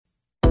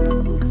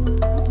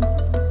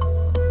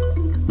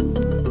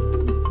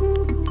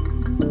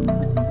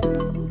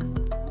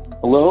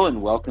Hello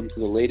and welcome to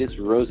the latest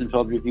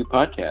Rosenfeld Review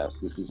podcast.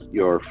 This is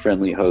your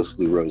friendly host,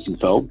 Lou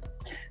Rosenfeld,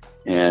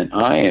 and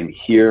I am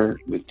here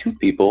with two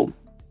people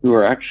who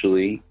are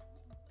actually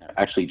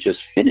just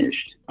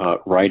finished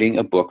writing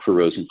a book for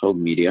Rosenfeld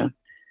Media.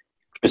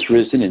 Chris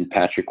Risen and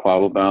Patrick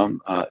Quattlebaum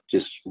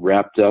just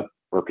wrapped up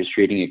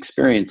Orchestrating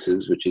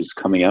Experiences, which is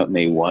coming out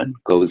May 1,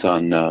 goes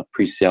on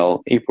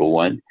pre-sale April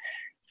 1.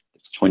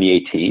 It's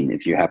 2018,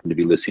 if you happen to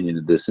be listening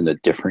to this in a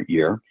different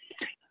year.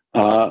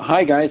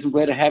 Hi, guys. I'm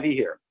glad to have you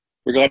here.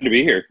 We're glad to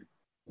be here.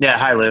 Yeah,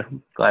 hi, Lou.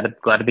 Glad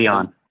to be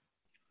on.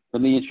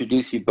 Let me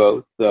introduce you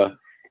both.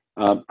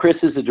 Chris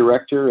is the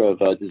director of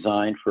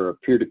design for a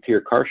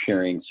peer-to-peer car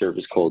sharing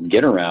service called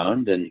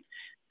Getaround, and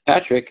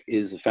Patrick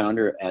is the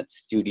founder at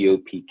Studio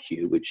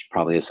PQ, which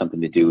probably has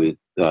something to do with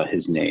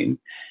his name.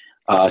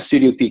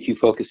 Studio PQ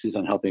focuses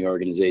on helping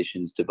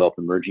organizations develop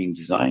emerging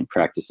design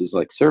practices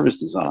like service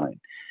design.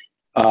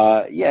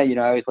 I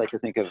always like to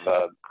think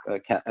of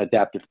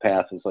adaptive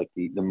paths as like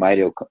the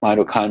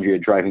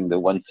mitochondria driving the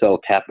one-cell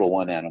Capital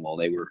One animal.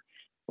 They were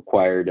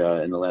acquired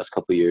in the last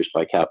couple of years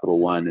by Capital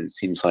One, and it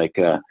seems like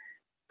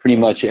pretty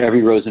much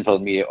every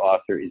Rosenfeld Media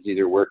author is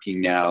either working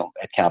now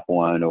at Capital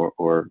One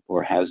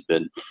or has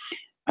been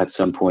at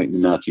some point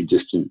in the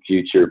not-too-distant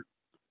future.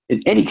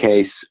 In any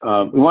case,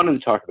 we wanted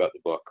to talk about the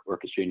book,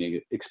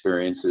 Orchestrating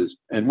Experiences,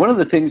 and one of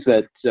the things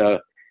that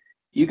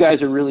you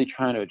guys are really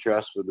trying to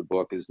address with the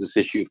book is this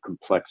issue of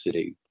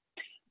complexity.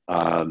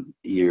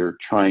 You're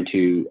trying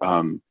to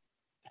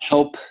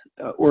help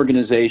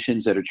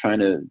organizations that are trying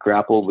to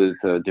grapple with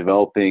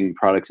developing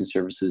products and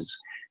services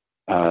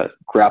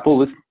grapple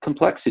with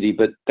complexity,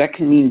 but that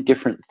can mean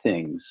different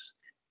things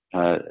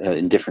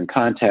in different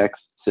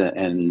contexts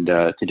and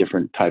to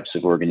different types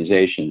of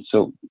organizations.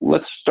 So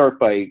let's start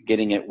by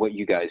getting at what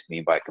you guys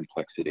mean by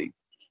complexity.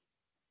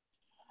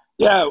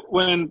 Yeah,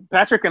 when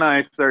Patrick and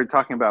I started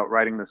talking about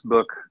writing this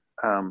book,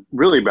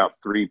 really about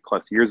 3+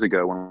 years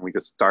ago when we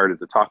just started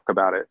to talk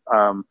about it,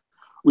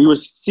 we were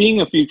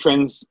seeing a few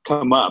trends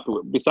come up.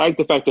 Besides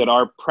the fact that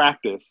our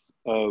practice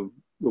of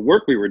the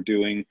work we were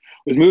doing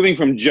was moving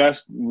from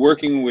just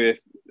working with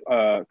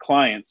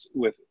clients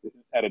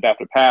at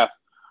Adaptive Path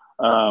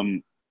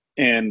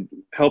and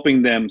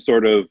helping them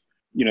sort of,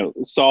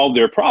 solve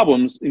their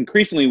problems.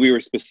 Increasingly, we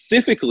were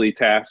specifically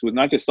tasked with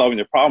not just solving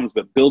their problems,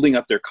 but building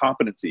up their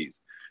competencies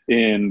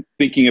in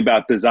thinking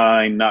about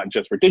design, not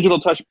just for digital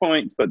touch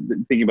points, but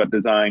thinking about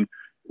design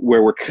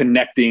where we're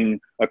connecting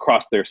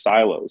across their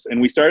silos.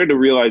 And we started to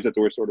realize that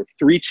there were sort of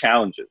 3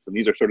 challenges, and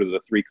these are sort of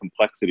the 3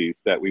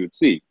 complexities that we would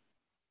see.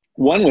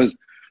 One was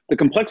the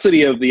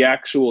complexity of the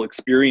actual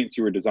experience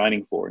you were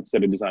designing for,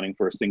 instead of designing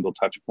for a single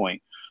touch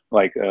point,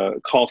 like a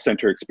call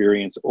center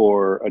experience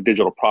or a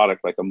digital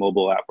product like a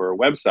mobile app or a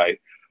website.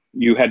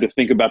 You had to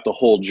think about the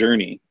whole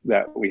journey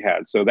that we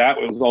had. So that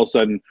was all of a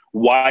sudden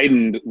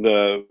widened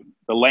the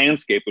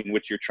landscape in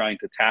which you're trying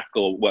to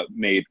tackle what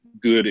made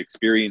good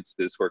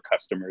experiences for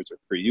customers or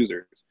for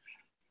users.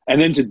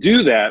 And then to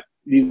do that,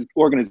 these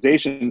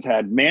organizations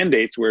had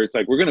mandates where it's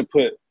like, we're going to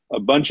put a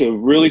bunch of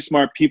really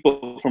smart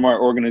people from our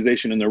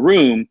organization in the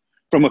room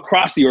from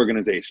across the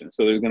organization.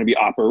 So there's going to be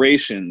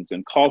operations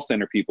and call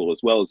center people, as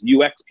well as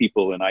UX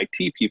people and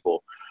IT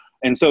people.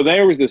 And so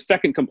there was the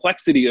second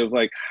complexity of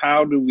like,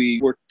 how do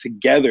we work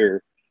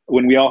together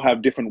when we all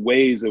have different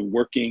ways of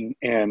working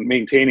and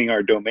maintaining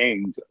our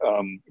domains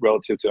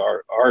relative to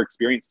our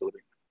experience delivery.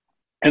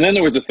 And then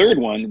there was the third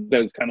one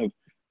that was kind of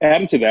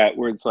added to that,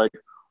 where it's like,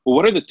 well,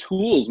 what are the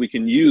tools we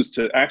can use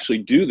to actually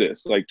do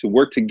this, like to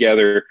work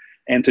together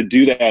and to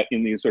do that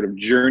in these sort of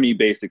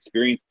journey-based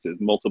experiences,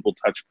 multiple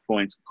touch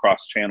points,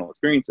 cross-channel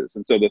experiences.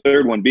 And so the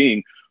third one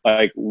being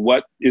like,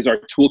 what is our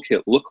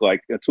toolkit look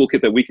like? A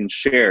toolkit that we can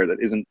share that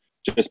isn't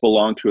just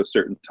belong to a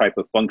certain type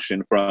of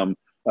function from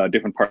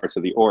different parts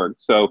of the org.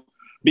 So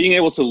being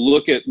able to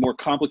look at more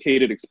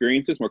complicated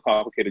experiences, more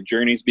complicated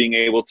journeys, being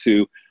able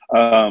to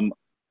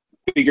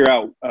figure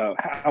out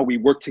how we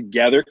work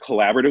together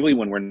collaboratively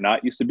when we're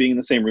not used to being in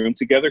the same room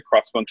together,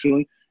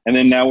 cross-functionally. And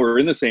then now we're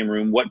in the same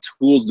room, what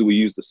tools do we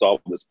use to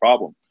solve this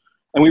problem?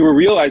 And we were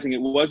realizing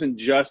it wasn't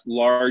just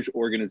large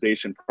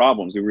organization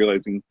problems. We were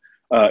realizing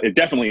it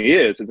definitely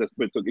is.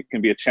 It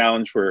can be a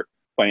challenge for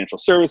financial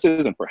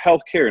services and for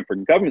healthcare and for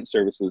government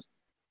services.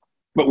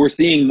 But we're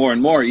seeing more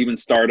and more, even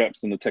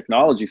startups in the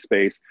technology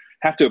space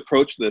have to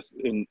approach this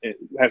and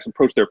have to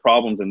approach their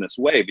problems in this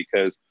way,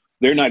 because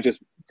they're not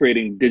just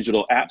creating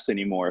digital apps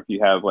anymore. If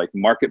you have like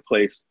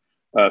marketplace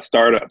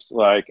startups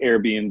like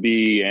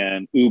Airbnb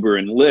and Uber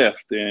and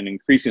Lyft, and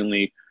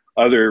increasingly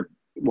other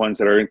ones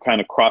that are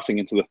kind of crossing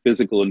into the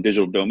physical and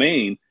digital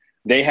domain,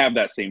 they have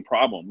that same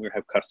problem. We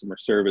have customer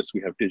service,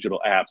 we have digital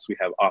apps, we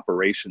have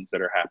operations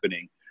that are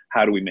happening.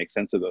 How do we make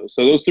sense of those?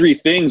 So those 3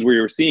 things we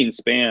were seeing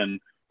span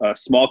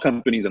small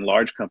companies and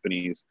large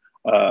companies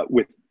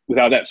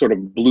without that sort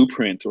of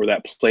blueprint or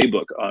that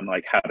playbook on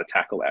like how to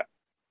tackle that.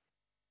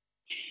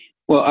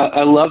 Well,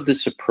 I love this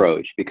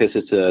approach because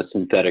it's a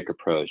synthetic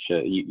approach.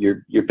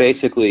 You're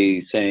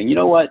basically saying, you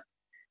know what,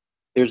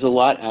 there's a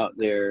lot out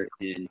there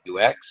in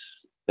UX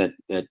that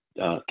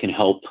can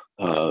help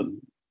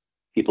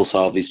people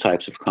solve these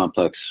types of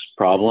complex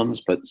problems,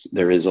 but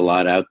there is a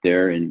lot out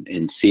there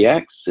in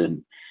CX,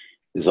 and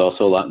there's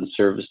also a lot in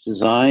service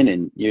design,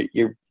 and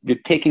you're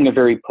taking a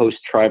very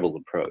post-tribal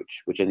approach,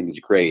 which I think is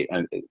great.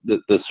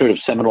 The sort of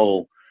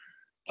seminal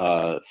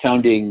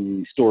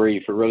founding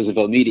story for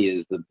Roosevelt Media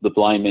is the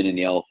blind man and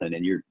the elephant,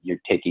 and you're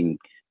taking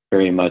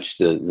very much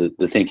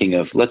the thinking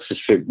of, let's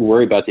just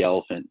worry about the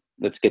elephant.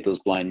 Let's get those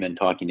blind men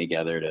talking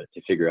together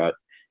to figure out,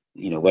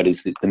 what is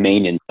the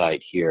main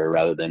insight here,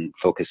 rather than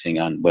focusing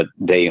on what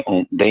they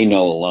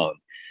know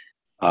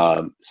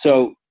alone.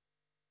 So,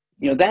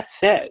 that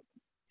said,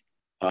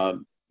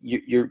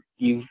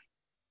 you've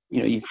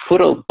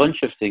put a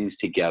bunch of things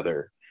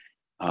together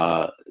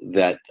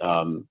that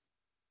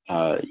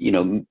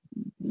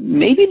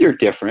maybe they're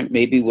different.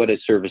 Maybe what a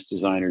service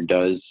designer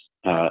does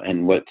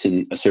and what's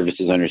in a service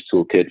designer's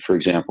toolkit, for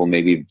example,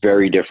 may be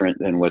very different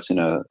than what's in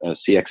a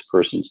CX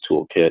person's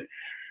toolkit.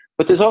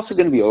 But there's also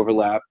going to be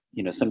overlap.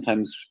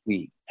 Sometimes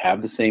we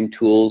have the same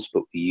tools,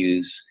 but we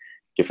use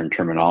different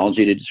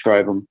terminology to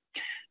describe them.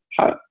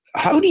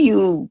 How do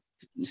you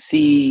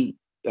see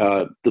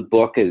the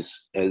book as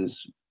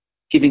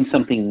giving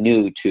something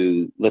new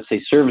to, let's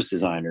say, service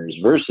designers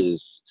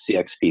versus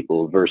CX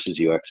people versus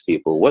UX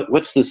people?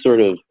 What's the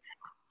sort of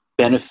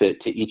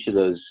benefit to each of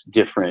those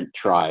different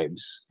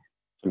tribes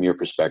from your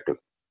perspective?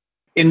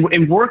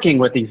 In working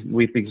with these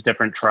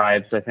different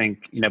tribes, I think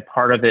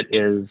part of it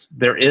is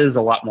there is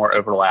a lot more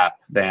overlap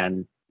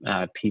than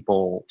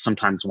people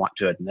sometimes want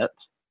to admit,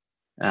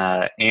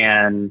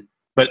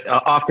 but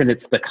often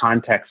it's the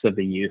context of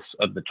the use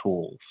of the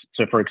tools.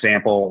 So, for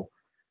example,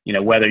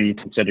 whether you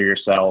consider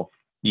yourself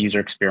user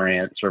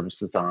experience, service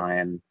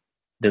design,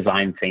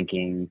 design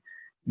thinking,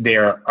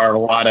 there are a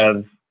lot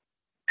of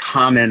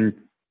common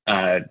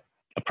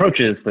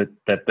approaches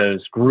that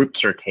those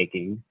groups are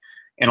taking.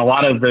 And a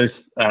lot of those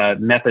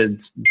methods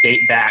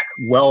date back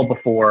well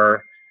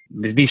before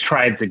these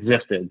tribes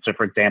existed. So,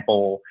 for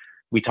example,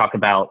 we talk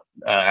about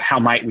how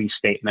might we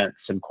statements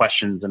and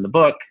questions in the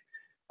book.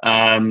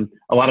 A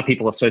lot of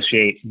people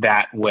associate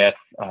that with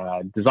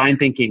design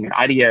thinking and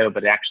IDEO,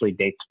 but it actually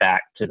dates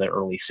back to the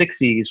early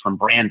 60s from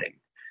branding.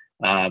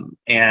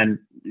 And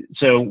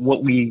so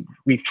what we've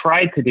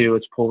tried to do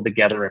is pull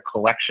together a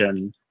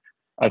collection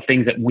of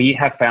things that we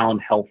have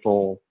found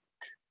helpful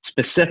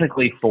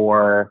specifically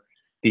for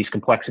these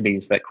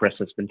complexities that Chris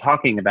has been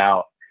talking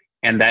about,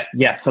 and that,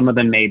 yes, some of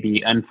them may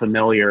be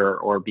unfamiliar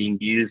or being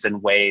used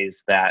in ways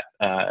that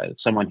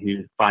someone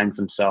who finds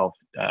himself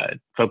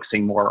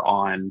focusing more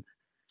on,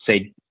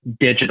 say,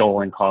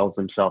 digital and calls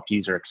himself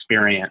user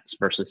experience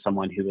versus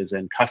someone who is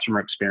in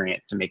customer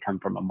experience and may come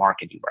from a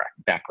marketing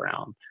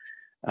background.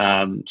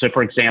 So,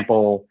 for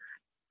example,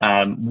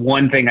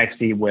 one thing I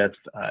see with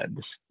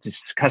this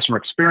customer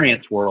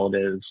experience world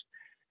is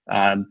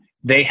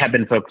they have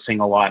been focusing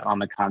a lot on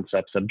the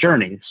concepts of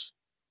journeys.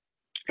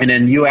 And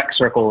in UX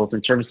circles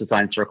and service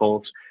design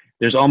circles,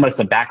 there's almost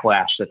a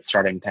backlash that's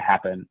starting to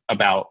happen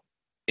about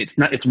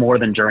it's more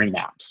than journey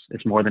maps.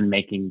 It's more than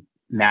making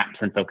maps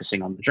and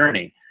focusing on the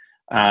journey.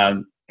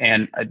 And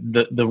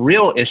the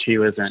real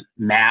issue isn't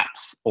maps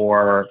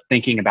or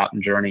thinking about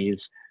journeys.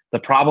 The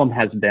problem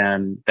has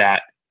been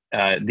that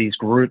these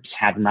groups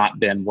have not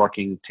been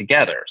working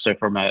together. So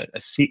from a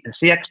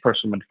CX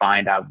person would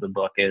find out of the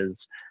book is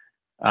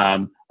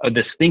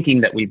this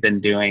thinking that we've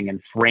been doing and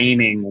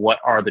framing what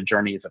are the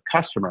journeys of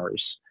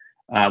customers.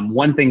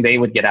 One thing they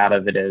would get out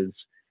of it is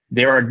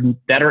there are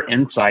better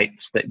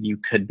insights that you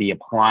could be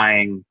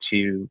applying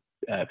to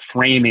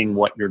framing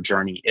what your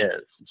journey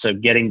is. So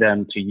getting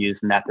them to use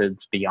methods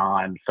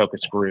beyond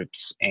focus groups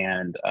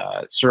and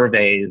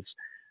surveys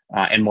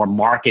and more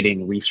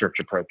marketing research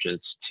approaches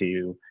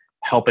to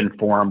help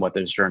inform what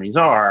those journeys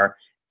are.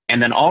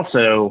 And then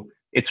also,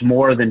 it's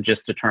more than just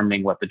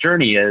determining what the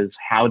journey is.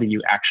 How do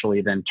you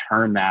actually then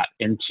turn that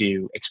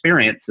into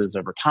experiences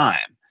over time?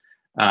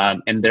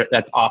 And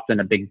that's often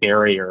a big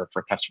barrier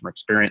for customer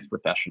experience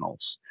professionals.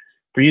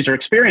 For user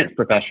experience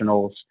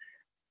professionals,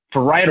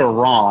 for right or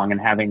wrong, and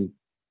having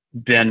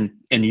been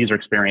in user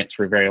experience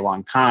for a very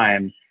long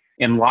time,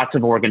 in lots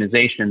of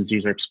organizations,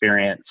 user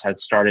experience has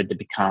started to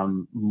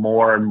become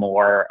more and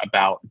more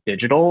about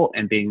digital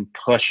and being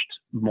pushed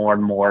more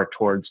and more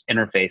towards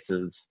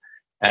interfaces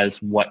as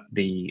what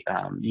the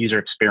user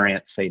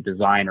experience, say,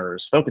 designer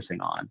is focusing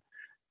on.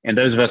 And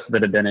those of us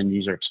that have been in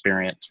user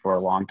experience for a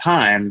long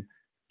time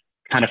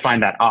kind of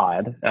find that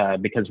odd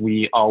because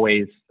we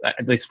always,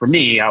 at least for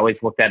me, I always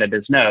looked at it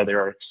as, no, there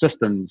are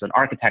systems and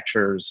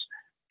architectures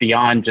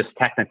beyond just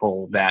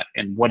technical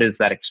and what is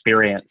that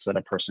experience that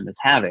a person is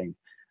having.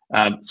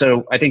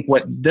 So I think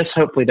what this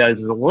hopefully does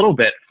is a little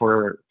bit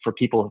for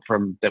people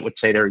that would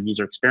say their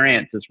user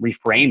experience is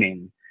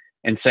reframing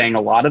and saying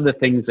a lot of the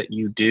things that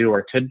you do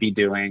or could be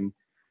doing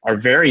are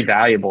very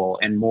valuable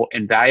and more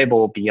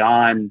invaluable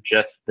beyond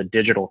just the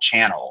digital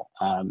channel.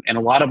 And a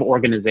lot of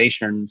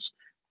organizations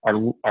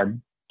are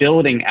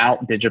building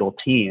out digital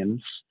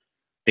teams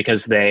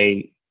because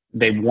they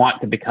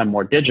want to become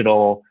more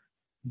digital.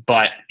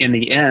 But in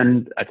the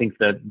end, I think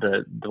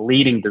the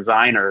leading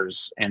designers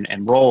and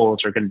roles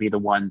are going to be the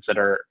ones that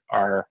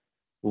are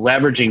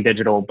leveraging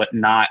digital, but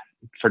not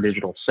for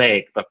digital's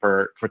sake, but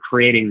for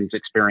creating these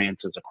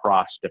experiences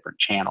across different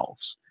channels.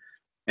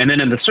 And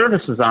then in the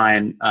service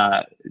design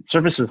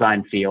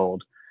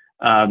field,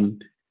 I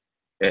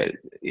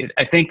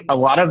think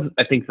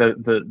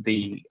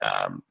the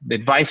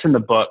advice in the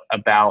book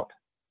about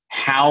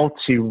how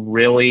to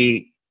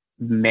really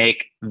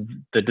make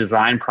the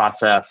design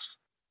process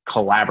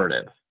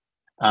collaborative,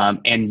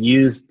 and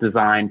use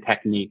design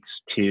techniques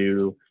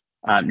to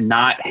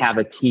not have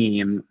a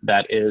team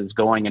that is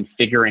going and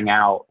figuring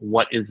out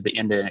what is the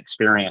end-to-end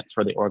experience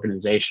for the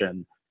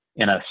organization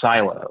in a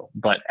silo,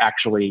 but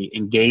actually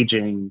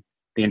engaging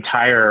the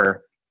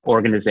entire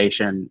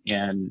organization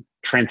in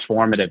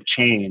transformative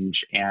change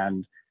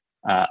and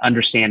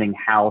understanding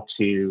how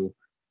to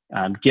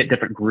get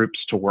different groups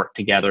to work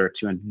together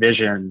to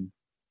envision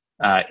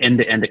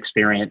end-to-end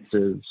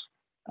experiences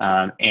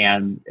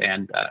and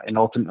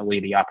ultimately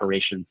the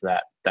operations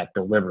that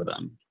deliver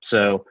them.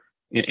 So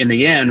in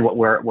the end, what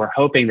we're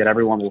hoping that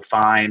everyone will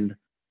find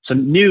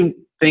some new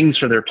things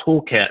for their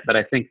toolkit, but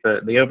I think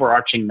the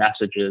overarching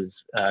message is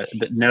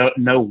that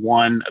no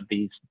one of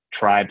these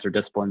tribes or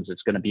disciplines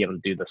is going to be able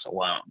to do this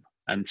alone.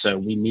 And so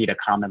we need a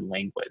common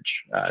language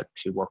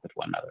to work with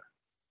one another.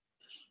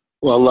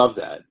 Well, I love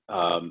that.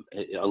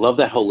 I love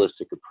that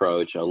holistic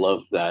approach. I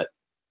love that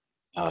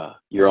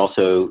you're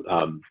also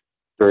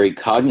very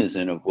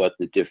cognizant of what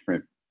the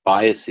different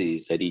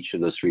biases that each of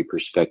those three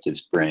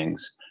perspectives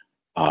brings.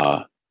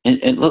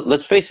 And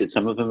let's face it,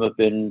 some of them have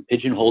been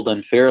pigeonholed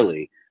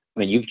unfairly. I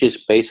mean, you've just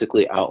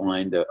basically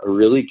outlined a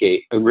really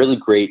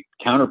great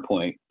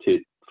counterpoint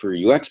for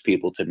UX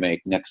people to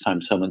make next time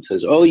someone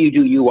says, "Oh, you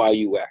do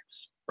UI UX,"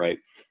 right?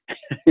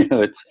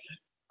 It's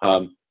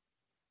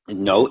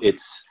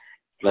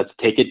let's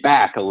take it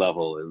back a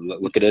level and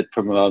look at it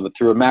from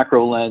through a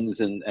macro lens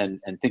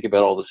and think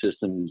about all the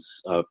systems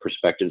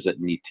perspectives that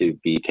need to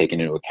be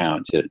taken into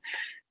account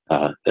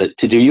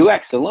to do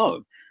UX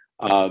alone.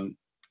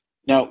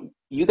 Now,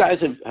 you guys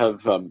have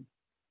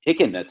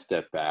taken that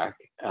step back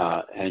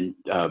and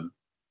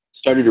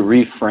started to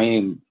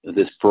reframe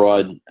this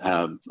broad,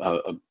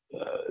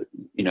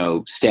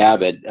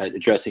 stab at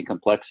addressing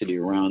complexity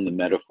around the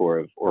metaphor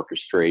of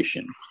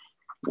orchestration.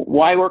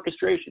 Why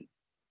orchestration?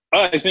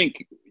 I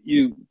think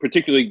you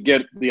particularly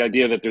get the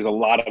idea that there's a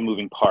lot of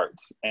moving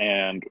parts.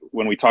 And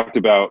when we talked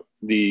about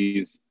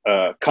these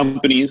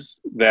companies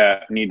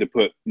that need to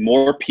put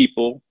more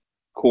people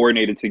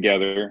coordinated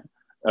together,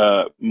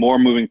 more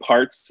moving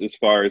parts as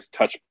far as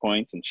touch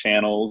points and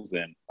channels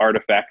and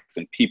artifacts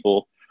and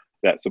people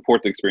that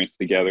support the experience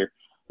together.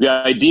 The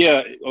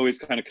idea always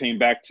kind of came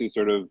back to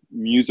sort of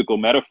musical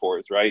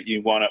metaphors, right?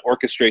 You want to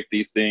orchestrate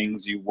these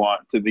things. You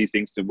want these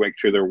things to make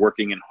sure they're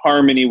working in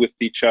harmony with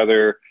each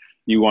other.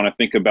 You want to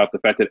think about the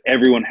fact that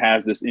everyone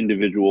has this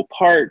individual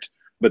part,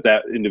 but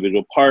that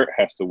individual part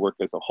has to work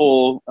as a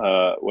whole,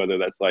 whether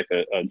that's like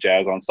a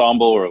jazz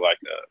ensemble or like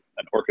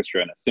an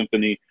orchestra and a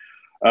symphony.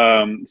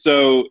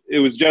 So it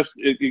was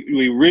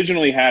we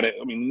originally had it,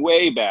 I mean,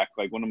 way back,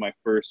 like one of my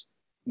first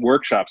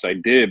workshops I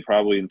did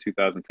probably in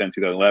 2010,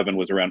 2011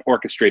 was around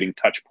orchestrating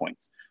touch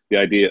points, the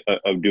idea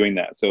of doing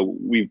that. So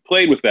we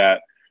played with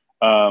that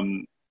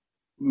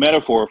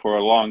metaphor for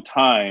a long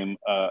time,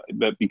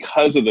 but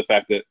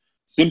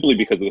simply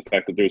because of the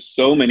fact that there's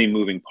so many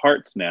moving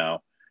parts now,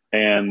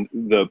 and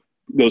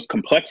those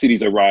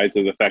complexities arise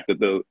of the fact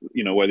that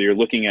whether you're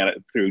looking at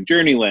it through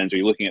journey lens, or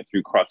you're looking at it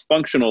through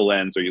cross-functional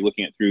lens, or you're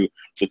looking at it through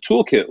the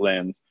toolkit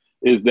lens,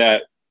 is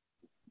that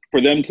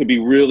for them to be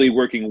really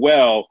working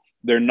well,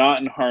 they're not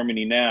in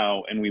harmony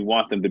now, and we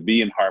want them to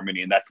be in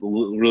harmony. And that's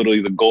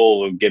literally the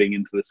goal of getting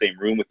into the same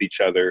room with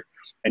each other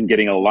and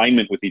getting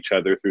alignment with each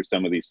other through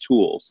some of these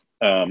tools.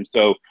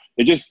 So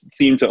it just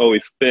seemed to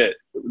always fit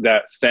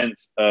that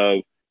sense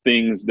of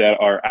things that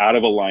are out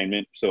of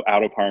alignment, so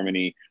out of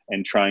harmony,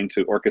 and trying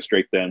to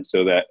orchestrate them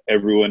so that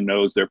everyone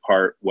knows their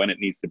part when it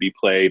needs to be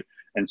played,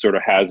 and sort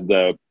of has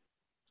the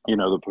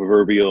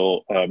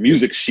proverbial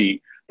music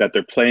sheet that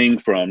they're playing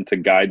from to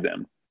guide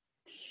them.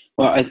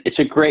 Well, it's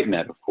a great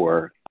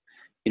metaphor.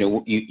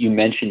 You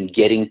mentioned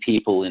getting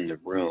people in the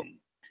room.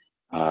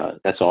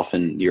 That's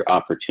often your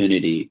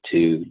opportunity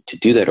to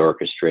do that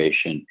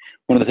orchestration.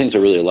 One of the things I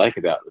really like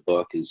about the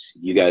book is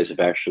you guys have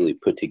actually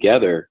put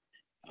together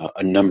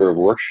a number of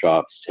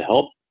workshops to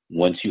help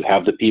once you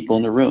have the people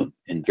in the room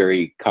in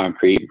very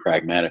concrete and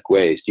pragmatic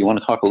ways. Do you want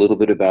to talk a little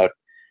bit about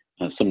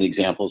some of the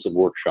examples of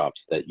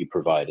workshops that you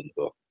provide in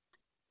the book?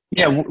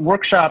 Yeah,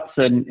 workshops,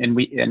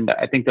 and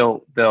I think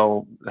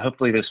they'll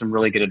hopefully there's some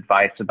really good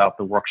advice about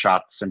the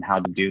workshops and how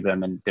to do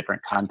them in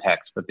different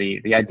contexts. But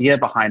the idea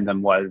behind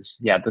them was,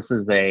 this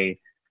is a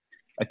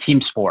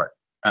team sport,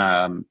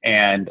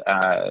 and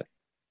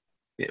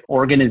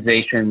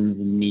organizations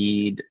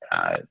need,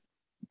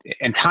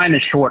 and time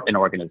is short in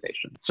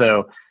organizations.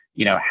 So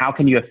how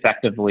can you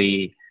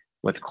effectively,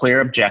 with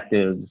clear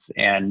objectives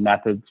and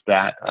methods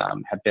that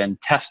have been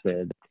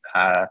tested,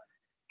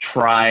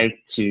 try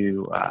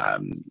to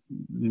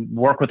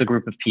work with a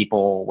group of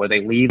people where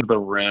they leave the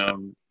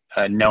room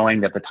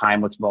knowing that the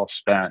time was well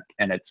spent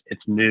and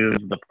it's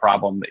moved the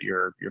problem that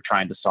you're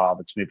trying to solve.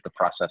 It's moved the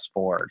process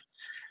forward.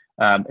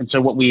 And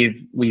so what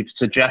we've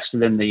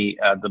suggested in the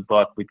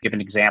book, we've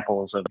given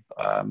examples of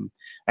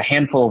a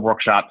handful of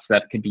workshops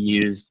that could be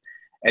used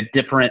at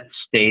different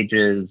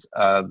stages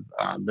of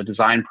the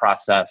design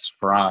process,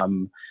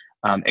 from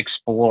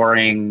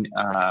exploring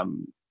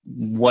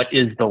what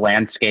is the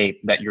landscape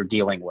that you're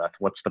dealing with,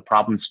 what's the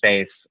problem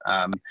space,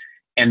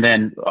 and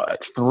then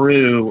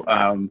through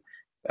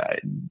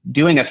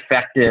doing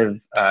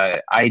effective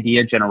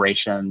idea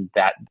generation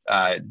that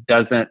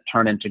doesn't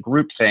turn into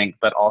groupthink,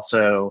 but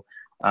also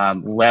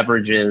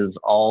leverages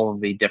all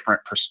of the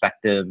different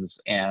perspectives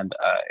and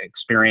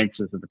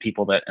experiences of the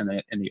people that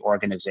in the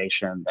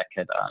organization that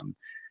could,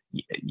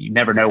 you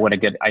never know when a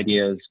good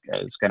idea is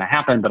going to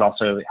happen, but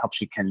also it helps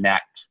you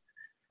connect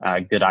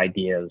good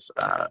ideas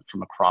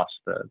from across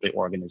the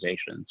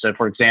organization. So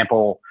for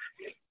example,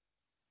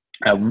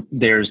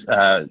 there's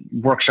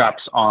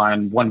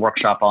one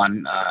workshop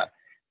on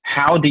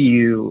how do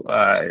you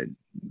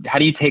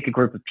take a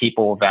group of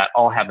people that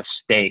all have a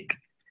stake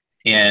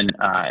in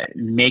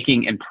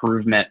making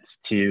improvements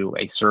to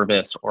a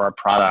service or a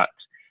product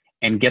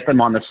and get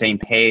them on the same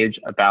page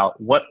about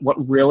what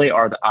really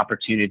are the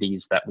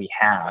opportunities that we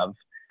have,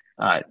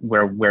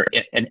 where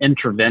an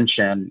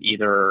intervention,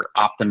 either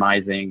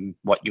optimizing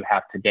what you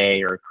have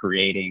today or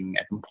creating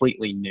a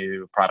completely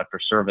new product or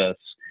service,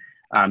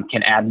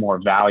 can add more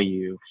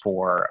value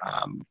for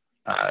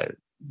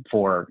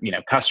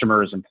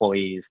customers,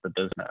 employees, the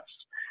business.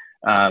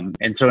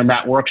 And so in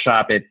that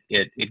workshop, it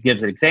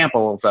gives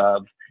examples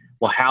of,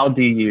 well, how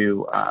do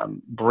you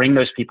bring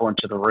those people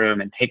into the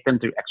room and take them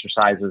through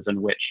exercises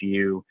in which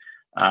you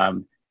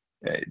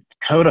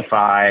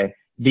codify,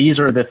 these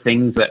are the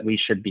things that we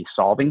should be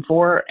solving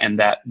for, and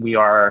that we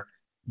are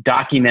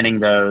documenting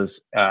those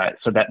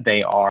so that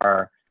they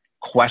are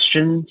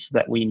questions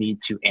that we need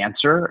to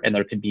answer. And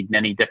there could be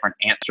many different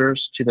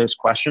answers to those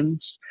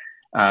questions,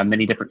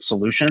 many different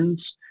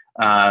solutions,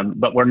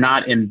 but we're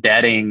not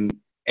embedding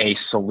a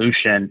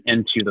solution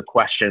into the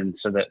question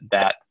so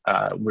that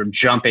we're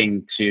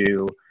jumping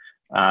to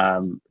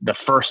the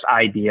first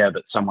idea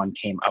that someone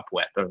came up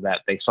with or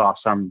that they saw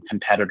some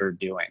competitor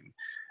doing.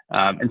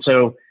 And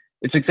so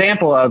it's an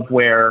example of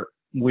where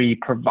we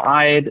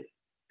provide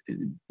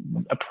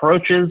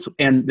approaches,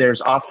 and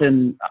there's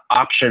often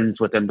options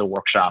within the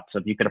workshops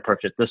of you could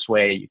approach it this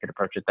way, you could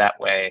approach it that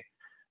way.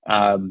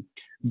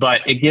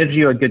 But it gives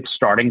you a good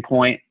starting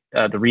point,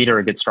 the reader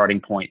a good starting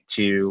point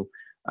to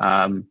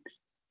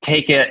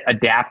take it,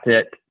 adapt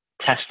it,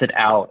 test it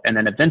out, and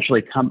then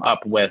eventually come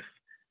up with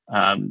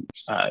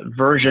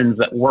versions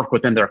that work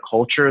within their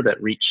culture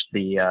that reach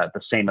the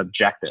same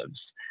objectives.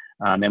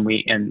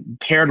 And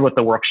paired with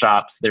the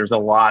workshops, there's a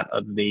lot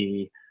of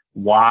the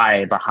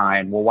why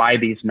behind, well, why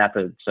these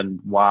methods, and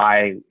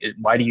why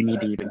do you need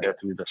to even go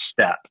through the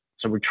step?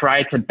 So we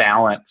try to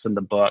balance in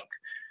the book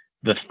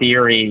the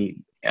theory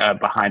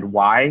behind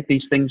why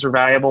these things are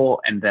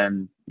valuable, and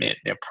then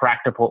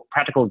practical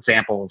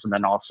examples, and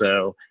then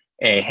also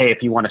hey,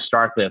 if you want to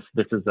start this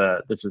is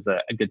a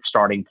good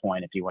starting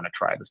point if you want to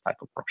try this type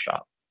of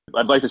workshop.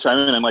 I'd like to chime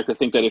in. I'd like to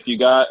think that if you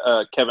got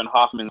Kevin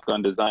Hoffman's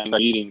on design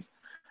meetings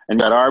and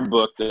got our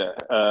book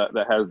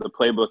that has the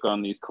playbook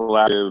on these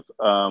collaborative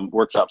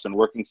workshops and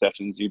working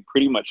sessions, you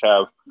pretty much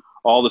have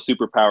all the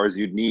superpowers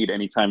you'd need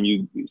anytime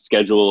you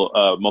schedule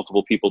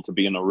multiple people to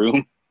be in a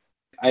room.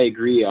 I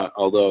agree,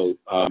 although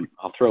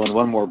I'll throw in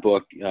one more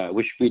book. I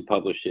wish we'd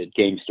published it,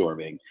 Game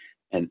Storming,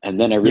 and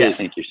then I really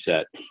think you're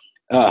set.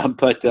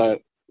 But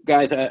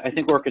guys, I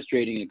think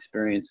orchestrating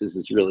experiences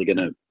is really going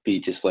to be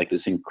just like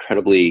this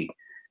incredibly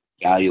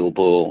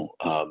valuable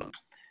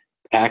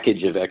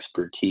package of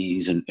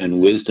expertise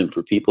and wisdom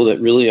for people that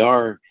really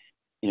are,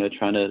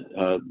 trying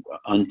to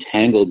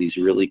untangle these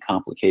really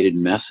complicated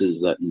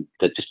messes that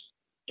just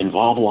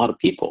involve a lot of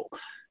people.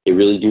 They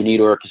really do need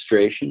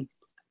orchestration.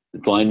 The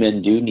blind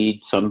men do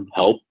need some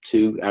help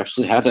to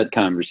actually have that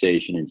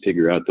conversation and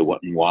figure out the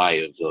what and why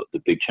of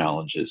the big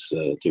challenges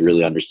to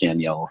really understand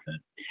the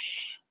elephant.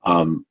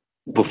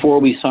 Before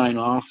we sign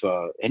off,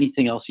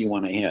 anything else you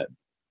want to add?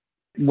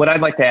 What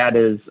I'd like to add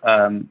is,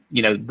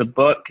 the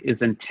book is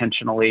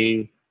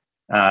intentionally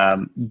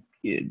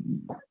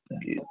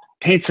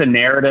paints a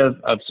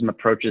narrative of some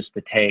approaches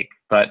to take,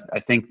 but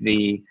I think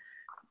the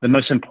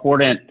most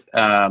important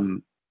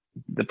thing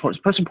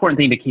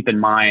to keep in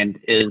mind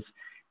is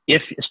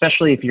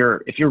especially if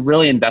you're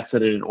really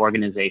invested in an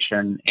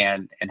organization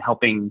and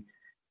helping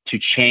to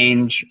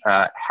change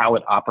how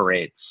it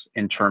operates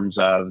in terms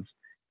of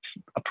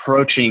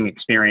approaching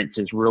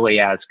experiences really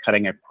as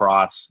cutting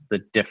across the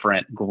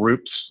different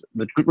groups,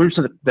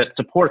 that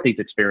support these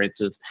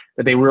experiences,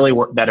 that they really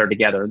work better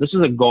together. This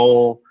is a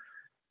goal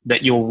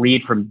that you'll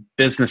read from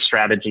business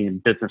strategy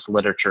and business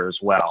literature as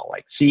well.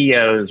 Like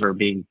CEOs are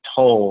being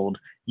told,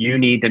 you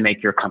need to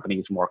make your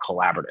companies more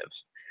collaborative.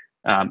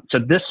 So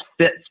this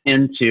fits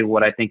into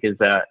what I think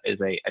is a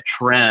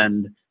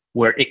trend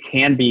where it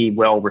can be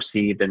well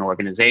received in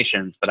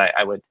organizations, but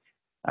I would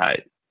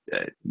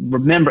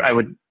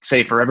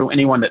say for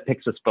anyone that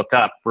picks this book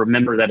up,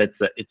 remember that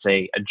it's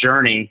a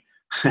journey,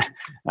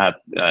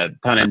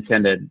 pun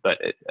intended, but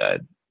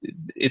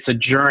it's a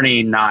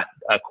journey, not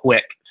a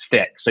quick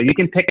fix. So you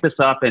can pick this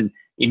up and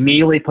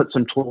immediately put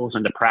some tools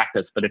into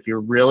practice. But if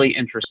you're really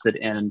interested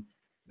in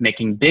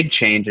making big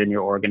change in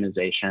your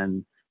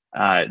organization,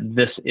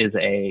 this is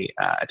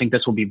I think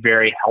this will be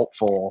very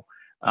helpful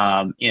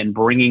in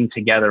bringing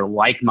together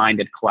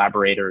like-minded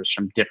collaborators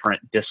from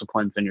different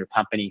disciplines in your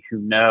company who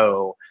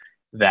know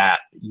that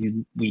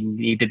we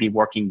need to be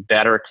working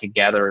better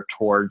together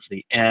towards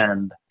the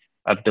end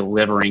of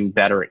delivering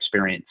better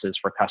experiences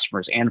for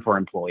customers and for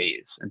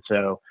employees. And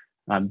so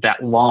the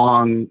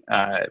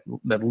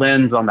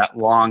lens on that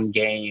long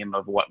game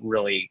of what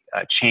really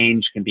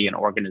change can be an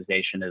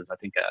organization is, I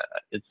think,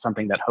 it's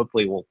something that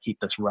hopefully will keep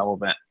this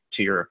relevant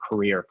to your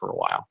career for a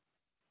while.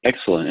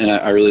 Excellent. And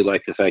I really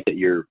like the fact that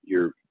you're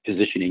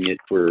positioning it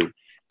for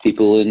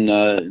people in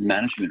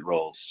management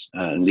roles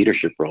and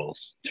leadership roles.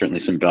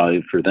 Certainly some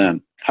value for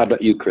them. How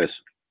about you, Chris?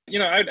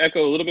 I'd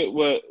echo a little bit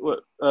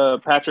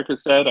what Patrick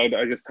has said.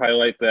 I just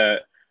highlight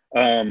that,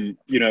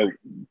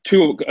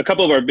 a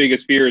couple of our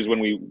biggest fears when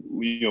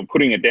we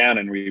putting it down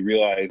and we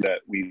realized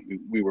that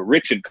we were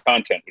rich in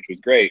content, which was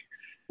great,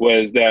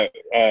 was that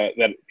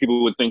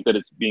people would think that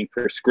it's being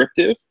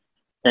prescriptive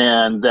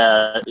and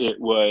that it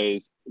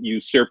was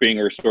usurping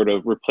or sort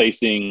of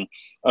replacing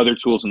other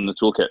tools in the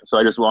toolkit. So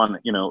I just want,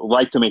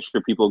 like to make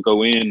sure people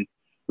go in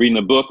reading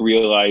the book,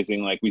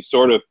 realizing like we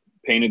sort of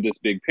painted this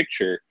big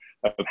picture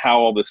of how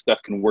all this stuff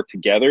can work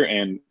together.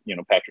 And,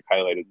 Patrick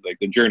highlighted like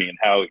the journey and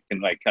how it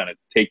can like kind of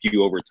take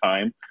you over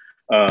time,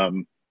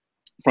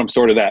 from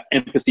sort of that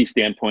empathy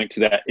standpoint to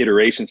that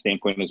iteration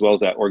standpoint, as well as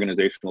that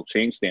organizational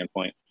change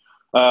standpoint.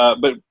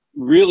 But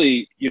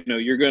really,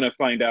 you're going to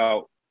find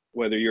out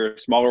whether you're a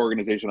smaller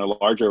organization or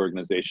a larger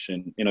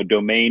organization in a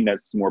domain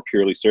that's more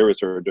purely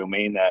service or a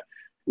domain that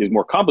is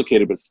more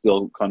complicated, but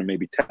still kind of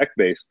maybe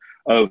tech-based,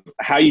 of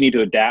how you need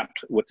to adapt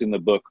what's in the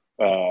book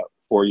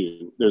for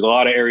you. There's a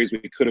lot of areas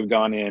we could have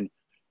gone in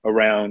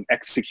around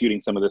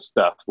executing some of this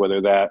stuff,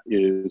 whether that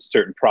is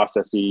certain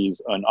processes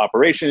and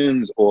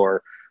operations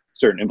or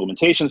certain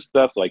implementation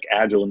stuff like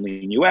Agile and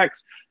Lean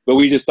UX. But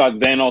we just thought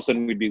then all of a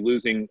sudden we'd be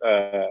losing,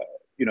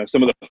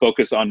 some of the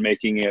focus on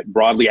making it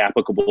broadly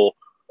applicable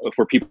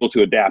for people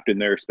to adapt in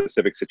their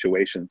specific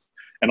situations.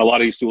 And a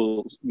lot of these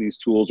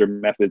tools or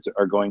methods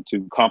are going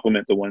to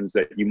complement the ones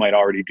that you might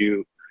already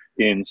do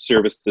in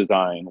service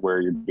design,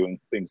 where you're doing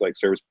things like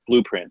service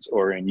blueprints,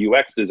 or in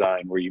UX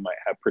design, where you might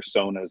have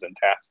personas and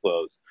task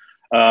flows.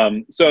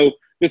 So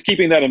just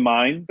keeping that in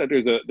mind, that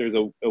there's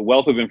a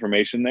wealth of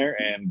information there,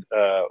 and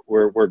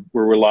we're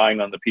relying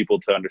on the people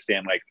to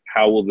understand like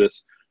how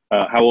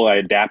will I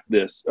adapt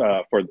this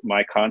for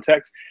my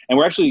context. And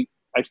we're actually,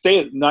 I say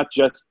it not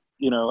just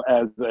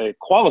as a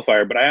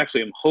qualifier, but I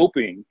actually am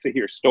hoping to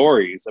hear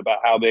stories about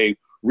how they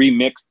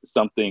remixed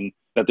something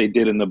that they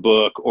did in the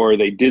book, or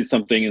they did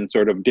something in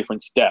sort of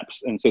different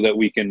steps, and so that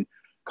we can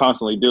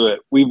constantly do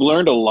it. We've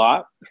learned a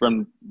lot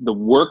from the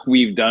work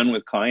we've done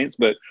with clients,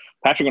 but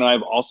Patrick and I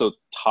have also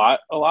taught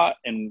a lot,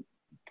 and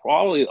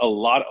probably a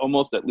lot,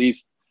 almost at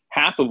least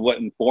half of what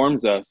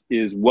informs us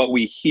is what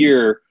we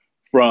hear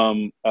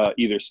from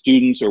either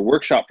students or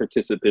workshop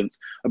participants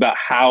about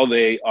how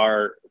they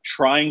are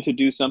trying to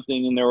do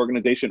something in their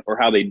organization, or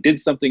how they did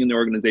something in their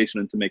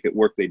organization, and to make it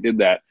work, they did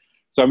that.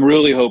 So I'm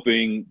really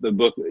hoping the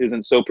book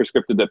isn't so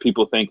prescriptive that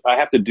people think I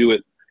have to do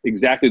it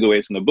exactly the way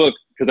it's in the book,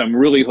 because I'm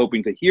really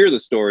hoping to hear the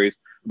stories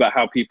about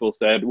how people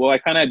said, well, I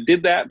kind of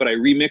did that, but I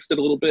remixed it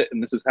a little bit,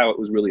 and this is how it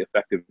was really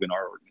effective in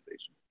our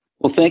organization.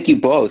 Well, thank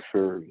you both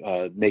for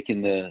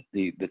making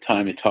the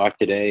time to talk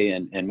today,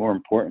 and more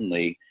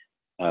importantly,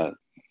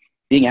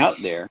 being out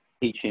there,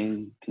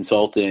 teaching,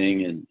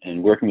 consulting,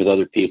 and working with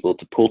other people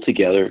to pull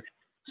together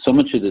so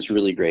much of this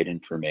really great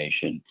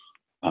information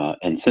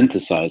and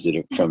synthesize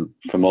it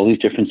from all these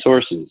different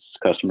sources: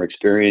 customer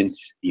experience,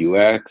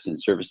 UX,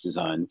 and service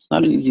design. It's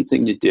not an easy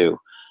thing to do,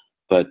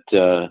 but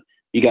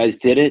you guys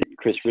did it.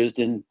 Chris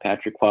Risdon,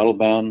 Patrick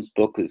Quattlebaum's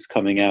book is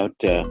coming out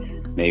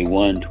May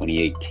 1,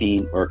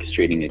 2018,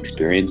 Orchestrating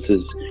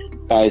Experiences.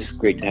 Guys,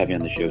 great to have you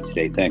on the show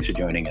today. Thanks for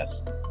joining us.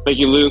 Thank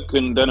you, Luke,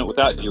 and done it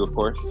without you, of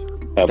course.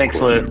 Thanks,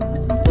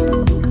 Luke.